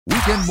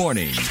Weekend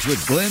mornings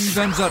with Glenn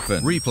Van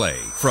Zutphen. Replay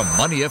from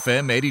Money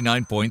FM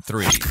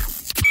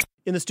 89.3.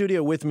 In the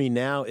studio with me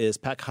now is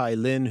Pak Hai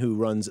Lin, who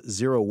runs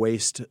Zero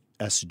Waste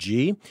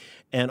SG,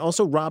 and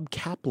also Rob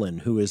Kaplan,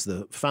 who is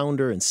the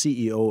founder and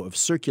CEO of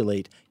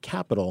Circulate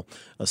Capital,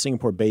 a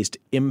Singapore-based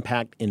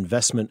impact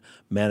investment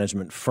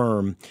management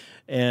firm.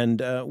 And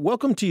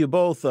welcome to you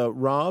both,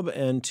 Rob,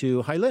 and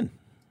to Hai Lin.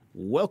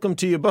 Welcome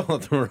to you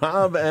both,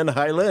 Rob and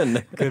Hai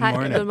Lin. Good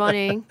morning. Good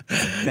morning.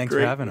 Thanks for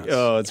having us.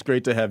 Oh, it's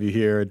great to have you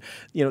here.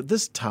 You know,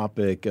 this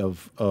topic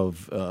of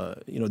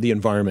the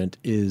environment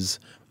is,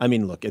 I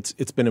mean, look, it's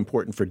been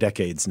important for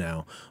decades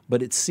now,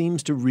 but it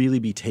seems to really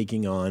be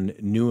taking on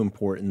new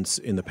importance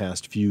in the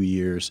past few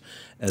years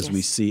as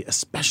we see,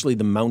 especially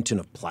the mountain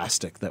of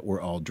plastic that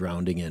we're all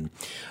drowning in.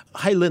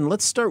 Hai Lin,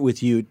 let's start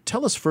with you.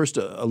 Tell us first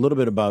a little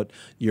bit about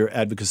your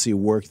advocacy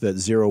work that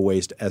Zero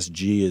Waste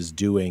SG is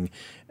doing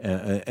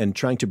and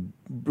trying to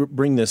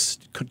bring this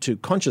to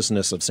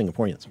consciousness of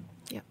Singaporeans.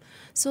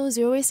 So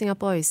Zero Waste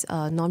Singapore is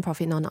a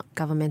non-profit,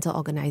 non-governmental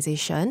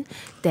organisation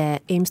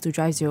that aims to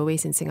drive zero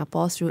waste in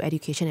Singapore through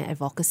education and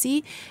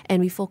advocacy.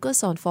 And we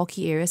focus on 4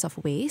 key areas of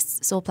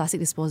waste. So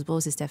plastic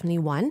disposables is definitely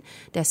one.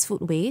 There's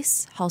food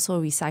waste,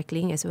 household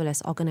recycling, as well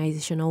as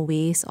organisational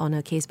waste on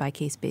a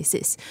case-by-case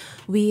basis.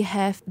 We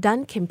have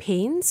done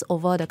campaigns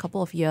over the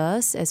couple of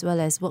years, as well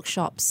as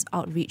workshops,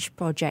 outreach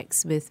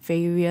projects with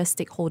various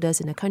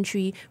stakeholders in the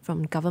country,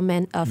 from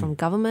government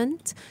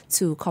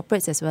to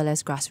corporates, as well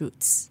as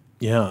grassroots.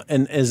 Yeah,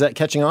 and is that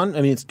catching on?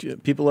 I mean,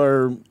 people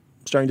are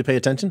starting to pay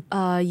attention?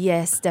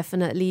 Yes,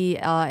 definitely,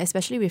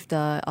 especially with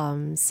the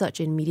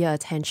surge in media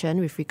attention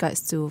with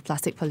regards to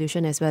plastic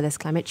pollution as well as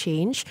climate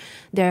change.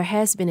 There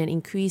has been an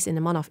increase in the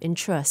amount of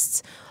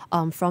interest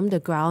from the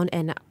ground,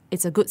 and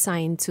it's a good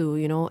sign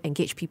to,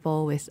 engage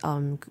people with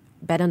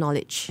better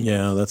knowledge.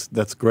 Yeah,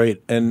 that's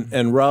great.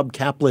 And Rob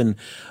Kaplan,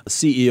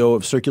 CEO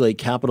of Circulate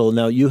Capital.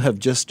 Now, you have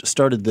just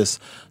started this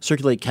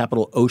Circulate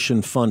Capital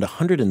Ocean Fund,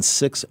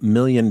 $106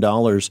 million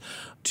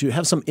to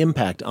have some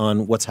impact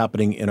on what's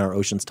happening in our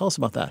oceans. Tell us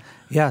about that.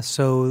 Yeah,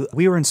 so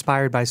we were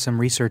inspired by some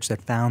research that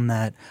found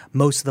that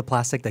most of the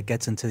plastic that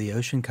gets into the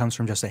ocean comes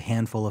from just a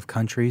handful of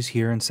countries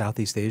here in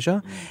Southeast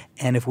Asia.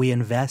 And if we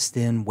invest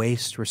in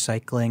waste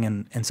recycling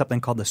and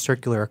something called the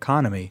circular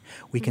economy,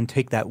 we can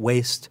take that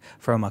waste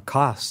from a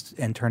cost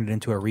and turn it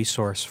into a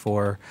resource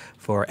for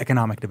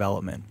economic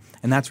development.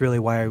 And that's really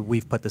why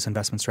we've put this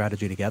investment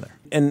strategy together.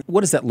 And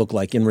what does that look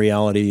like in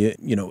reality?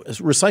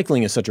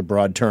 Recycling is such a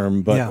broad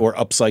term, but or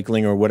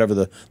upcycling or whatever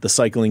the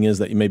cycling is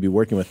that you may be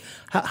working with.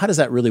 How does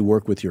that really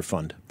work with your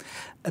fund?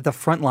 At the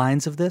front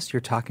lines of this,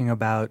 you're talking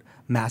about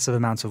massive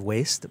amounts of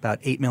waste. About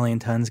 8 million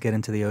tons get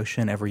into the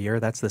ocean every year.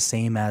 That's the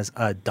same as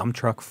a dump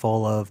truck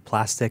full of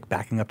plastic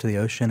backing up to the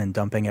ocean and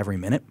dumping every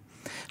minute.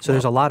 So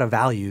there's a lot of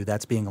value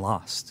that's being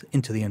lost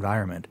into the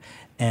environment.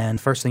 And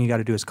first thing you got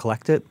to do is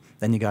collect it.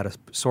 Then you got to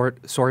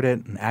sort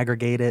it and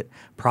aggregate it,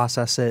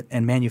 process it,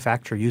 and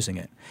manufacture using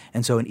it.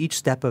 And so in each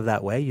step of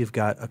that way, you've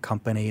got a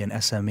company, an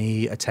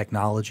SME, a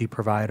technology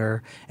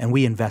provider, and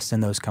we invest in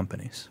those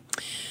companies.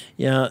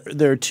 Yeah,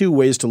 there are 2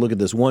 ways to look at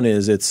this. One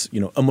is it's,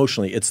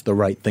 emotionally, it's the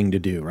right thing to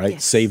do, right?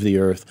 Yes. Save the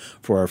earth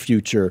for our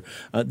future.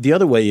 The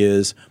other way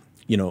is,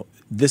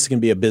 this can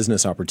be a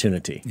business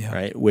opportunity,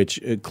 right? Which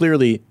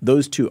clearly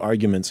those 2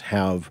 arguments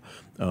have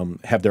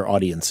their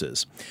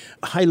audiences.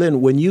 Hai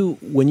Lin, when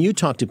you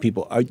talk to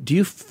people, do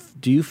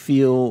you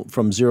feel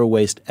from Zero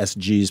Waste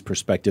SG's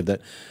perspective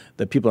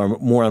that people are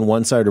more on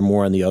one side or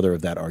more on the other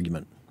of that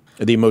argument?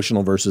 The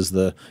emotional versus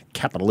the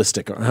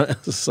capitalistic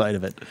side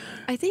of it?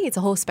 I think it's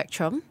a whole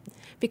spectrum.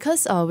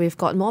 Because we've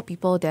got more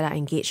people that are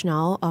engaged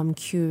now,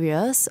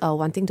 curious,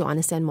 wanting to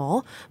understand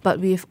more, but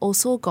we've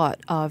also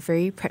got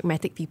very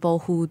pragmatic people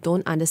who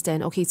don't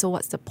understand, okay, so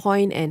what's the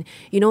point? And,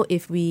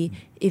 if we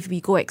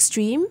go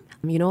extreme,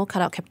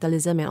 cut out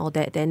capitalism and all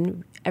that,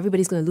 then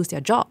everybody's going to lose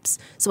their jobs.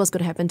 So what's going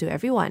to happen to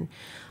everyone?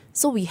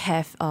 So we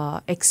have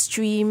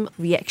extreme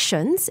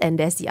reactions, and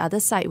there's the other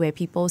side where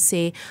people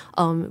say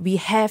we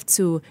have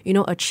to,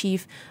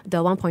 achieve the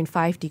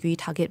 1.5 degree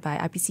target by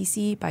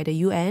IPCC, by the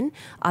UN.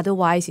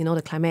 Otherwise,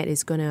 the climate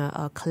is going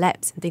to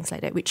collapse and things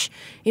like that, which,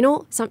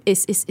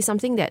 is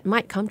something that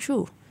might come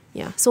true.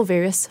 Yeah, so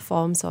various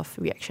forms of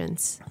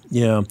reactions.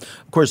 Yeah,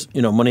 of course,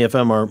 Money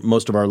FM,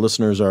 most of our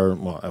listeners are,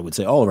 well, I would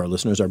say all of our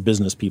listeners are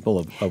business people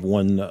of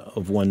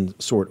one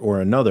sort or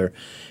another.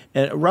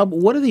 And Rob,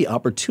 what do the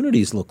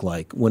opportunities look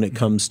like when it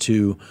comes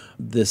to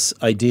this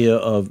idea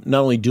of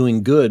not only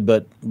doing good,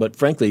 but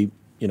frankly,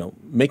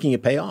 making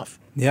it pay off?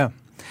 Yeah.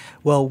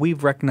 Well,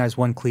 we've recognized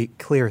one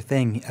clear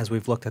thing as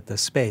we've looked at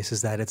this space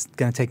is that it's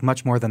going to take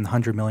much more than the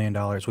 $100 million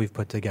we've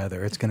put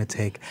together. It's going to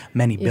take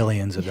many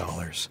billions of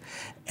dollars.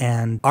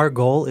 And our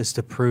goal is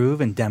to prove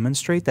and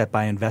demonstrate that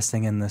by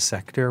investing in this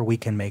sector, we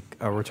can make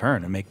a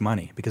return and make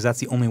money, because that's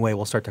the only way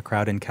we'll start to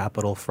crowd in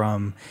capital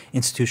from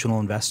institutional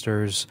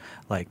investors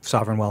like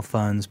sovereign wealth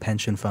funds,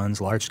 pension funds,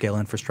 large-scale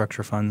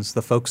infrastructure funds,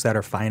 the folks that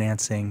are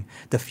financing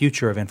the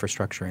future of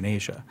infrastructure in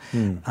Asia.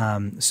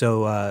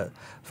 So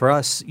for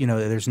us,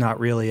 there's not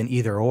really an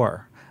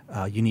either-or.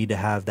 you need to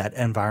have that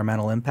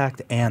environmental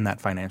impact and that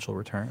financial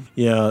return.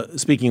 Yeah,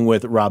 speaking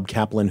with Rob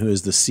Kaplan, who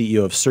is the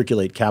CEO of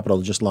Circulate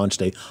Capital, just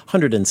launched a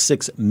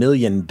 $106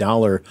 million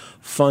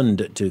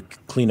fund to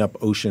clean up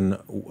ocean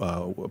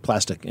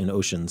plastic in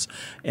oceans.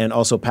 And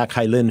also Pak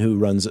Hai Lin, who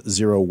runs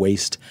Zero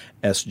Waste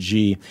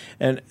SG.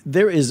 And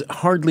there is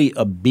hardly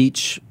a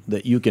beach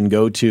that you can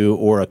go to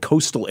or a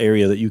coastal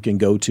area that you can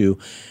go to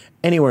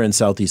anywhere in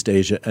Southeast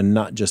Asia and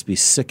not just be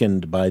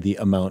sickened by the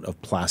amount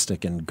of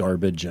plastic and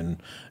garbage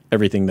and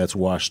everything that's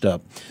washed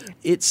up.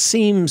 It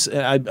seems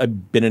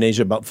I've been in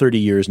Asia about 30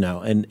 years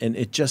now, and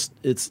it's just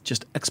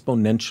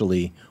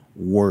exponentially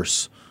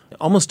worse.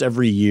 Almost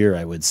every year,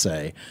 I would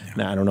say. Yeah.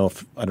 Now, I don't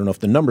know if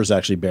the numbers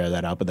actually bear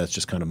that out, but that's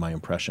just kind of my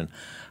impression.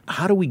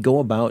 How do we go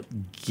about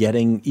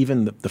getting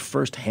even the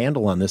first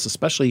handle on this,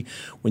 especially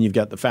when you've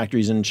got the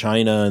factories in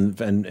China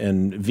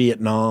and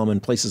Vietnam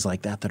and places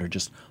like that that are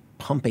just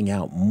pumping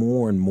out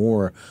more and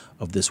more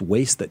of this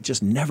waste that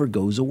just never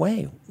goes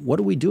away? What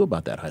do we do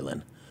about that, Hai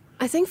Lin?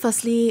 I think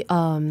firstly,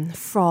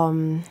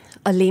 from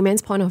a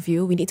layman's point of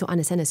view, we need to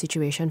understand the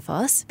situation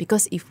first,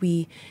 because if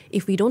we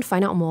don't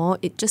find out more,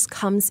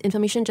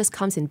 information just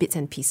comes in bits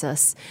and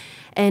pieces.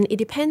 And it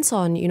depends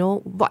on,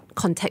 what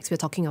context we're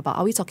talking about.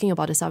 Are we talking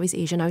about the Southeast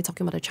Asian? Are we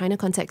talking about the China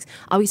context?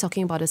 Are we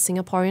talking about the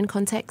Singaporean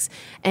context?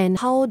 And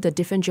how the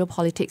different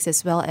geopolitics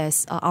as well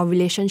as our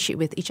relationship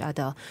with each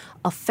other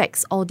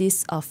affects all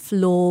these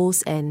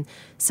flows and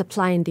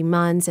supply and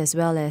demands, as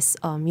well as,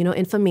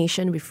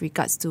 information with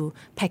regards to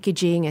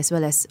packaging as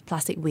well as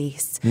plastic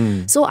waste.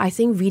 So I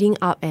think reading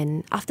up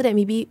and after that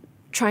maybe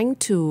trying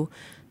to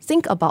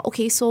think about,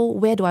 okay, so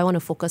where do I want to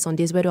focus on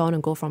this? Where do I want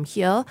to go from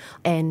here?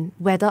 And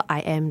whether I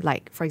am,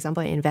 like, for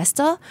example, an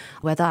investor,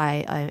 whether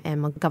I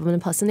am a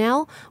government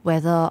personnel,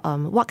 whether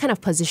what kind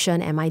of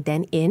position am I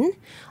then in?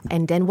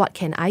 And then what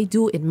can I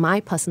do in my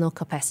personal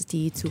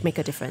capacity to make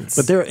a difference?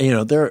 But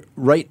they're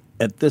right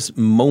at this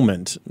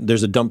moment,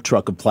 there's a dump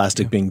truck of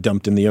plastic being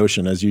dumped in the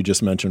ocean, as you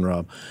just mentioned,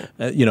 Rob.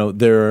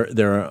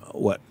 There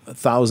are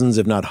thousands,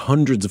 if not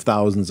hundreds of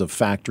thousands of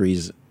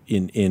factories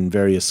in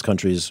various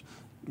countries,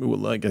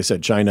 like I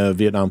said, China,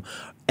 Vietnam,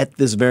 at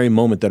this very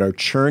moment that are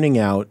churning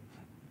out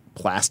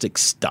plastic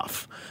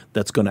stuff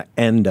that's going to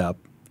end up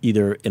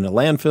either in a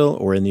landfill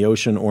or in the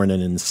ocean or in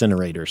an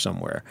incinerator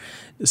somewhere.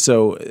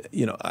 So,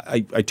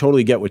 I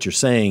totally get what you're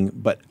saying,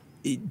 but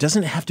it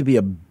doesn't have to be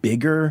a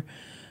bigger,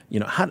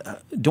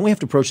 don't we have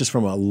to approach this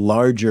from a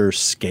larger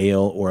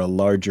scale or a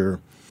larger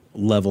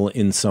level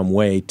in some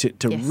way to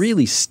yes.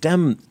 really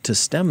stem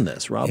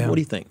this? Rob, what do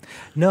you think?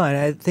 No, and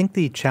I think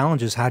the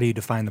challenge is how do you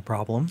define the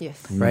problem,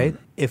 yes. right?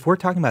 If we're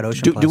talking about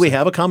ocean plastic. Do we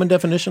have a common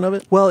definition of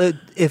it? Well,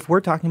 if we're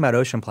talking about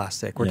ocean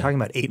plastic, we're talking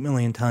about 8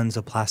 million tons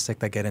of plastic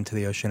that get into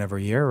the ocean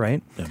every year,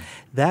 right? Yeah.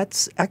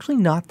 That's actually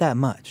not that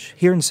much.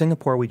 Here in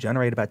Singapore, we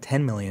generate about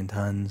 10 million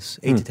tons,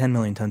 8 to 10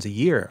 million tons a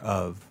year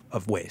of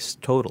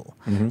waste total.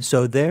 Mm-hmm.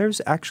 So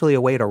there's actually a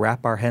way to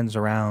wrap our heads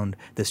around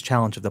this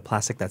challenge of the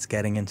plastic that's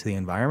getting into the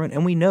environment.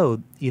 And we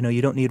know,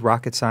 you don't need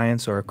rocket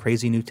science or a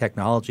crazy new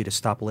technology to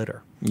stop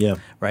litter. Yeah.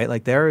 Right?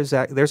 Like there's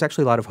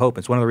actually a lot of hope.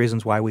 It's one of the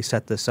reasons why we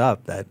set this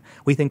up, that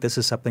we think this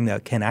is something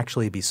that can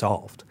actually be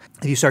solved.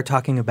 If you start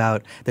talking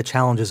about the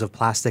challenges of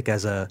plastic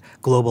as a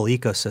global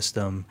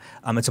ecosystem,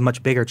 it's a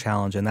much bigger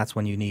challenge, and that's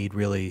when you need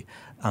really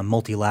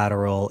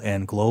multilateral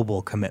and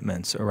global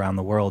commitments around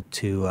the world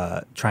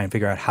to try and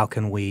figure out how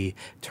can we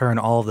turn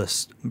all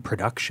this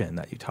production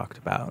that you talked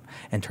about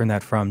and turn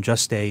that from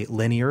just a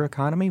linear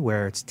economy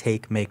where it's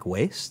take, make,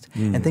 waste,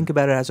 and think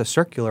about it as a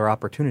circular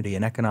opportunity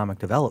in economic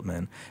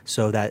development,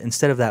 so that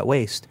instead of that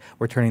waste,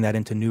 we're turning that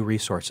into new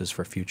resources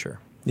for future.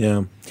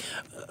 Yeah.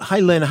 Hai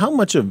Lin, how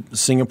much of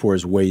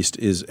Singapore's waste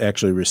is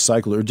actually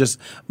recycled? Or just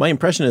my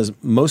impression is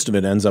most of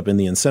it ends up in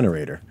the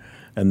incinerator,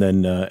 and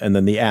then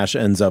the ash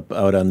ends up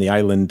out on the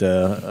island,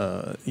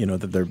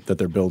 that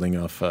they're building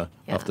off the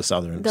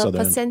southern. The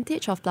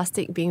percentage of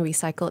plastic being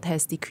recycled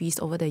has decreased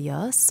over the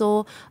years.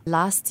 So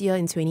last year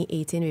in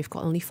 2018, we've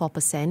got only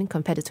 4%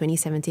 compared to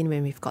 2017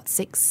 when we've got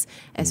 6%,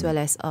 as well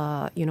as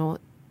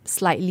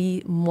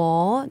slightly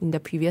more in the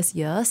previous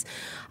years.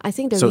 I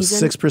think the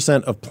reason...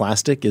 6% of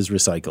plastic is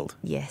recycled?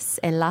 Yes,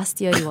 and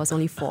last year it was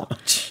only 4%. Oh,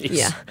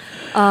 jeez.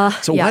 Yeah.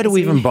 Why do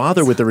we even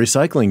bother with the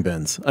recycling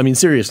bins? I mean,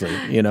 seriously,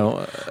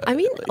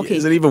 okay.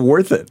 Is it even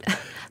worth it?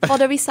 For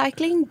the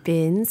recycling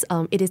bins,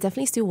 it is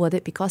definitely still worth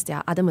it because there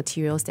are other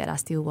materials that are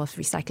still worth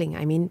recycling.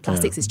 I mean,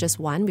 plastics is just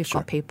one. We've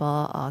got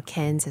paper,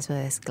 cans, as well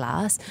as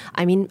glass.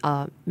 I mean,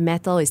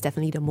 metal is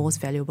definitely the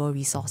most valuable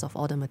resource of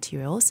all the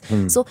materials.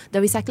 So the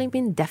recycling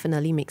bin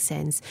definitely makes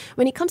sense.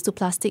 When it comes to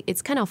plastic,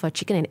 it's kind of a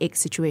chicken and egg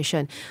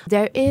situation.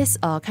 There is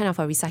kind of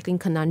a recycling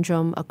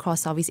conundrum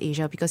across Southeast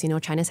Asia because,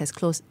 China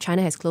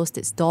has closed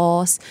its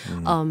doors.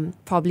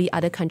 Probably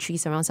other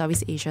countries around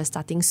Southeast Asia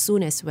starting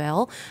soon as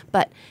well.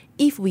 But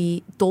if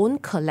we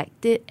don't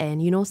collect it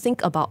and,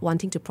 think about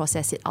wanting to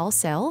process it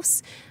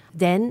ourselves,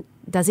 then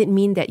does it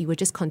mean that you would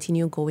just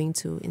continue going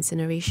to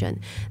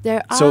incineration?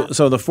 There are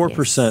So the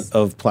 4%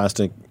 of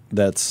plastic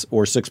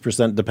or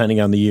 6%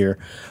 depending on the year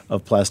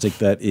of plastic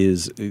that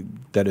is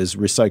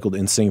recycled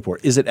in Singapore,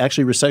 is it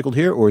actually recycled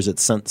here or is it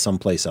sent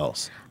someplace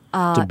else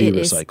to be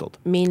recycled?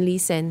 Mainly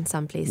sent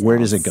someplace Where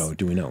else. does it go?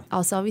 Do we know?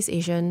 Our Southeast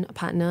Asian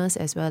partners,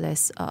 as well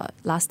as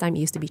last time it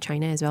used to be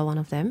China as well, one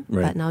of them,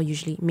 Right. but now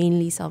usually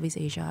mainly Southeast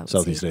Asia. I would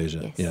Southeast say.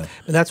 Asia, Yes. yeah.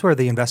 But that's where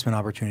the investment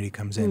opportunity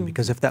comes in,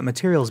 because if that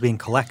material is being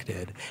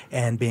collected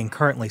and being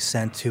currently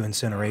sent to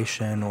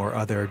incineration or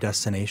other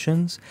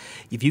destinations,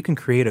 if you can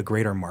create a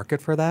greater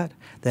market for that,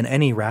 then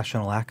any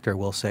rational actor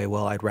will say,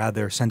 well, I'd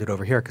rather send it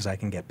over here because I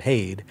can get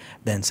paid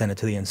than send it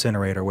to the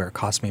incinerator where it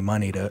costs me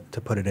money to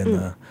put it in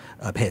the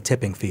pay a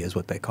tipping fee is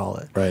what they call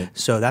it. Right.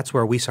 So that's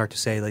where we start to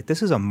say, like,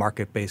 this is a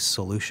market-based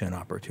solution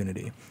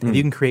opportunity. If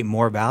you can create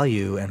more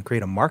value and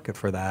create a market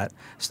for that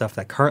stuff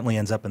that currently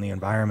ends up in the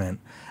environment,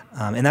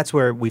 and that's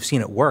where we've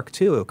seen it work,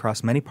 too,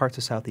 across many parts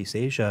of Southeast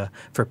Asia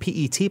for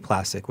PET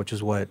plastic, which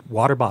is what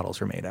water bottles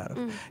are made out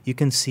of. You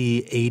can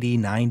see 80,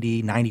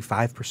 90,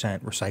 95%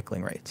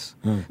 recycling rates,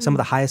 some of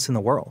the highest in the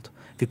world.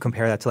 If you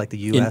compare that to like the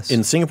U.S.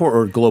 In Singapore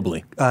or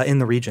globally? In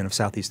the region of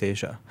Southeast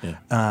Asia,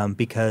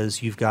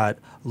 because you've got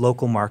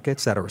local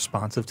markets that are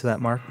responsive to that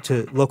market,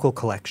 to local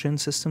collection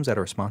systems that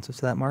are responsive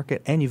to that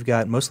market, and you've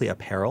got mostly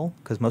apparel,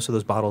 because most of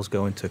those bottles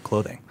go into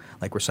clothing,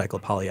 like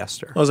recycled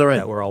polyester. Oh, is that right?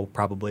 That we're all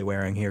probably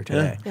wearing here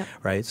today, Yeah.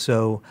 right?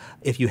 So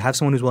if you have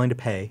someone who's willing to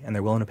pay, and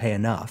they're willing to pay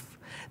enough,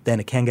 then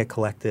it can get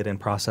collected and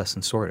processed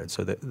and sorted.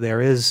 So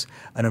there is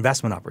an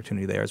investment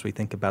opportunity there as we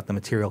think about the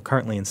material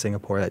currently in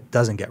Singapore that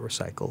doesn't get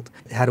recycled.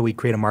 How do we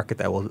create a market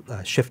that will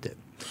shift it?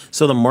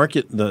 So the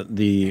market,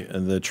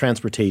 the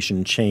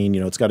transportation chain,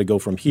 it's got to go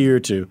from here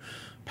to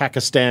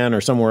Pakistan or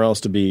somewhere else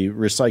to be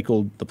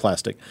recycled, the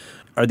plastic.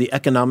 Are the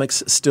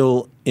economics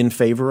still in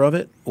favor of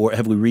it, or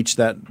have we reached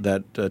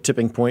that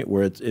tipping point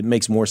where it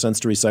makes more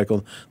sense to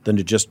recycle than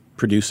to just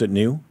produce it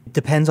new?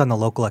 Depends on the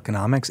local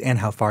economics and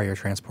how far you're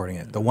transporting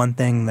it. The one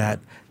thing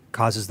that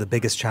causes the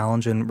biggest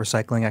challenge in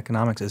recycling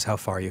economics is how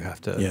far you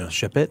have to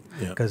ship it,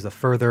 because the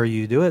further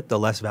you do it, the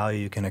less value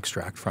you can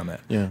extract from it.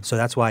 So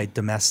that's why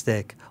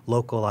domestic,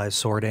 localized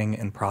sorting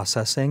and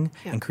processing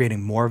and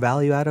creating more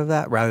value out of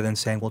that rather than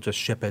saying we'll just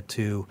ship it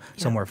to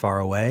somewhere far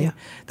away,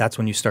 that's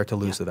when you start to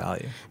lose the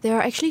value. There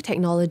are actually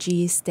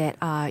technologies that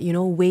are,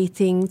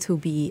 waiting to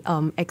be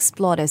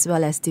explored as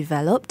well as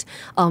developed,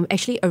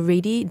 actually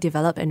already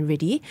developed and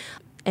ready.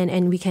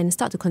 And we can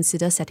start to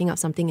consider setting up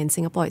something in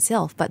Singapore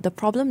itself. But the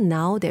problem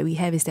now that we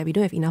have is that we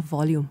don't have enough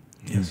volume.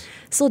 Yes.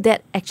 So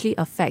that actually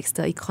affects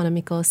the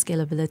economical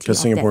scalability because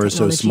of Singapore that is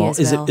so small.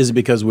 as well. Is it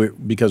because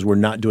we're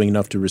not doing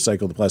enough to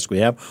recycle the plastic we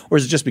have, or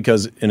is it just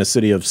because in a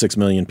city of 6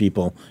 million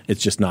people,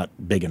 it's just not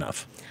big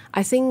enough?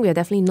 I think we're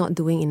definitely not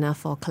doing enough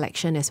for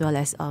collection as well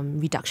as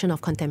reduction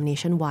of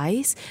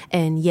contamination-wise.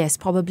 And yes,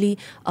 probably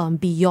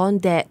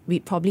beyond that, we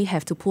probably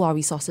have to pool our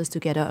resources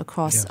together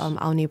across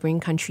our neighboring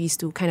countries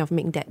to kind of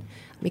make it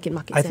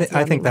market sense.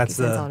 I think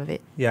that's out of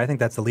it. I think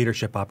that's the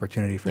leadership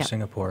opportunity for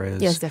Singapore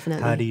is yes,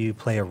 definitely. How do you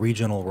play a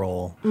regional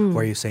role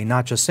where you say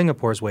not just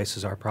Singapore's waste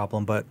is our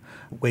problem, but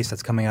waste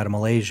that's coming out of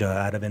Malaysia,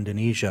 out of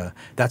Indonesia.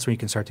 That's where you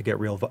can start to get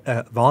real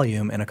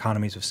volume and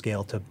economies of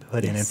scale to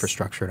put in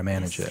infrastructure to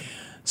manage it.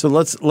 So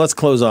let's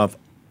close off.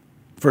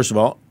 First of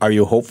all, are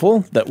you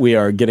hopeful that we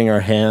are getting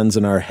our hands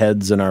and our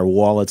heads and our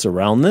wallets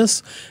around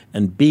this?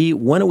 And B,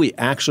 when are we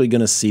actually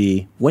going to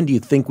see, when do you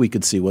think we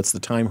could see, what's the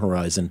time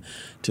horizon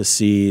to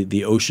see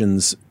the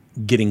oceans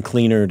getting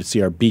cleaner, to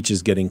see our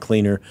beaches getting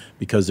cleaner,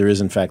 because there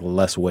is in fact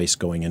less waste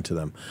going into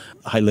them?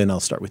 Hai Lin, I'll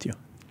start with you.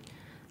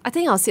 I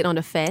think I'll sit on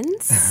the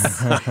fence.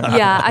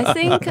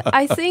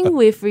 I think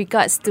with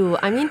regards to,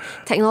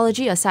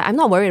 technology aside, I'm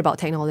not worried about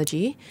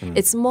technology.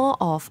 It's more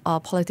of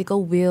a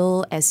political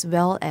will as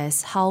well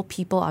as how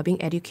people are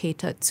being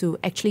educated to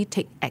actually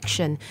take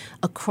action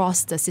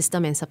across the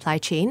system and supply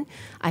chain.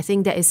 I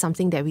think that is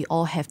something that we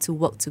all have to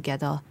work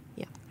together.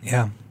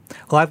 Yeah.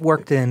 Well, I've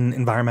worked in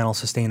environmental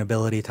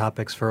sustainability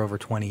topics for over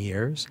 20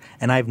 years,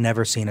 and I've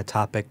never seen a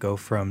topic go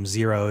from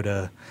 0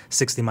 to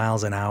 60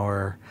 miles an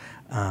hour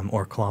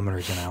or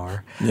kilometers an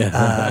hour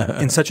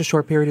in such a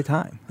short period of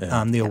time.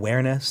 The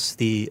awareness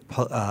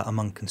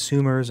among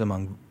consumers,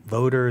 among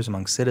voters,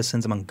 among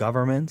citizens, among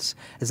governments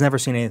has never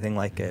seen anything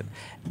like it.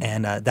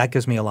 And that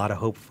gives me a lot of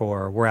hope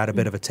we're at a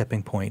bit of a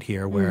tipping point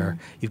here where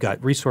you've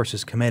got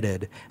resources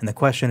committed, and the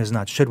question is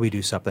not should we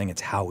do something,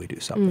 it's how we do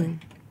something.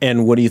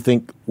 And what do you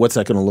think, what's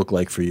that going to look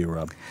like for you,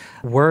 Rob?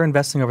 We're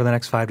investing over the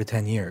next 5 to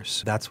 10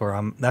 years. That's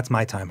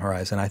my time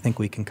horizon. I think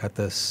we can cut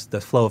the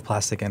flow of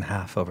plastic in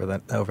half over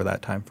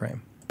that time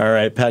frame. All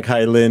right, Pak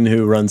Hai Lin,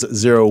 who runs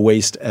Zero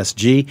Waste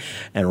SG,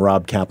 and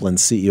Rob Kaplan,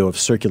 CEO of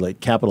Circulate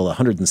Capital, a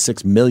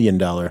 $106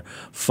 million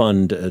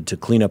fund to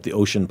clean up the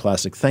ocean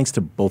plastic. Thanks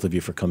to both of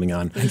you for coming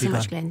on. Thank you so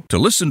much, Glenn. To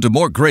listen to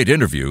more great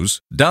interviews,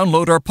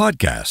 download our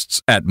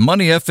podcasts at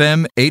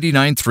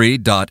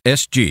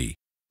moneyfm893.sg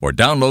or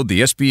download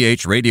the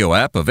SPH radio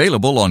app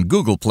available on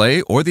Google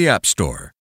Play or the App Store.